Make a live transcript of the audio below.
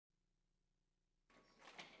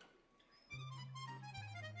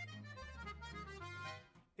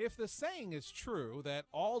If the saying is true that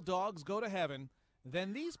all dogs go to heaven,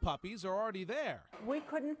 then these puppies are already there. We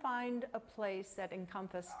couldn't find a place that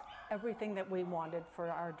encompassed everything that we wanted for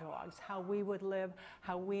our dogs, how we would live,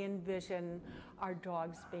 how we envision our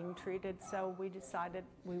dogs being treated. So we decided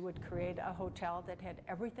we would create a hotel that had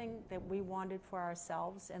everything that we wanted for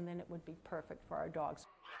ourselves, and then it would be perfect for our dogs.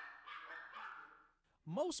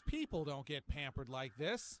 Most people don't get pampered like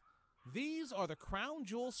this. These are the Crown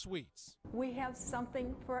Jewel Suites. We have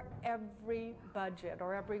something for every budget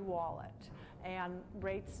or every wallet, and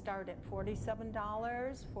rates start at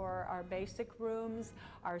 $47 for our basic rooms.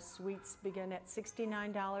 Our suites begin at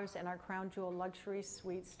 $69, and our Crown Jewel Luxury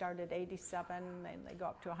Suites start at $87, and they go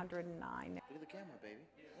up to $109. Look at the camera, baby.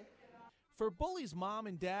 For Bully's mom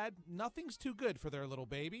and dad, nothing's too good for their little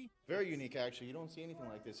baby. Very unique, actually. You don't see anything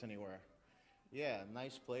like this anywhere. Yeah,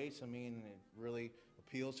 nice place. I mean, it really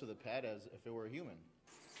appeals to the pet as if it were a human.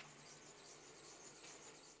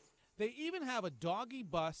 They even have a doggy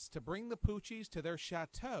bus to bring the Poochies to their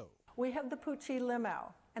chateau. We have the Poochie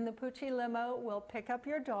limo, and the Poochie limo will pick up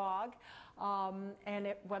your dog,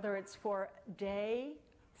 and whether it's for day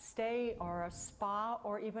stay or a spa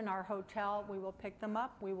or even our hotel, we will pick them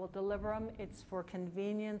up, we will deliver them. It's for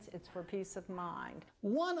convenience, it's for peace of mind.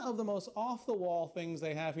 One of the most off-the-wall things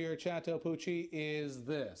they have here at Chateau Poochie is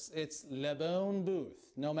this. It's Le Bon Booth.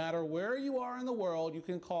 No matter where you are in the world, you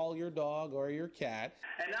can call your dog or your cat.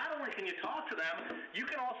 And not only can you talk to them, you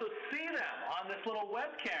can also see them on this little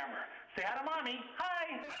web camera. Say hi to mommy.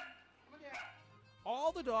 Hi.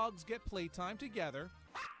 All the dogs get playtime together.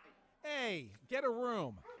 Hey, get a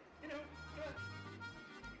room.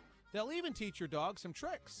 They'll even teach your dog some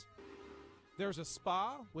tricks. There's a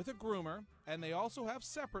spa with a groomer, and they also have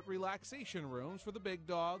separate relaxation rooms for the big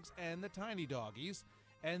dogs and the tiny doggies.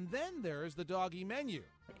 And then there's the doggy menu.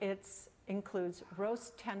 It includes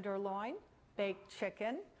roast tenderloin, baked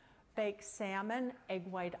chicken, baked salmon, egg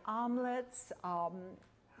white omelets,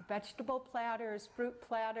 vegetable platters, fruit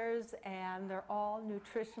platters, and they're all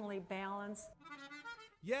nutritionally balanced.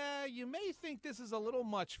 Yeah, you may think this is a little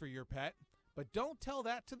much for your pet, but don't tell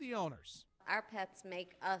that to the owners. Our pets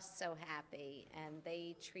make us so happy, and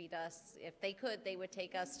they treat us, if they could, they would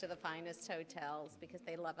take us to the finest hotels because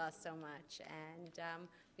they love us so much. And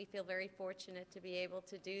we feel very fortunate to be able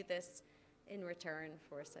to do this in return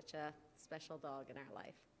for such a special dog in our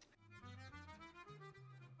life.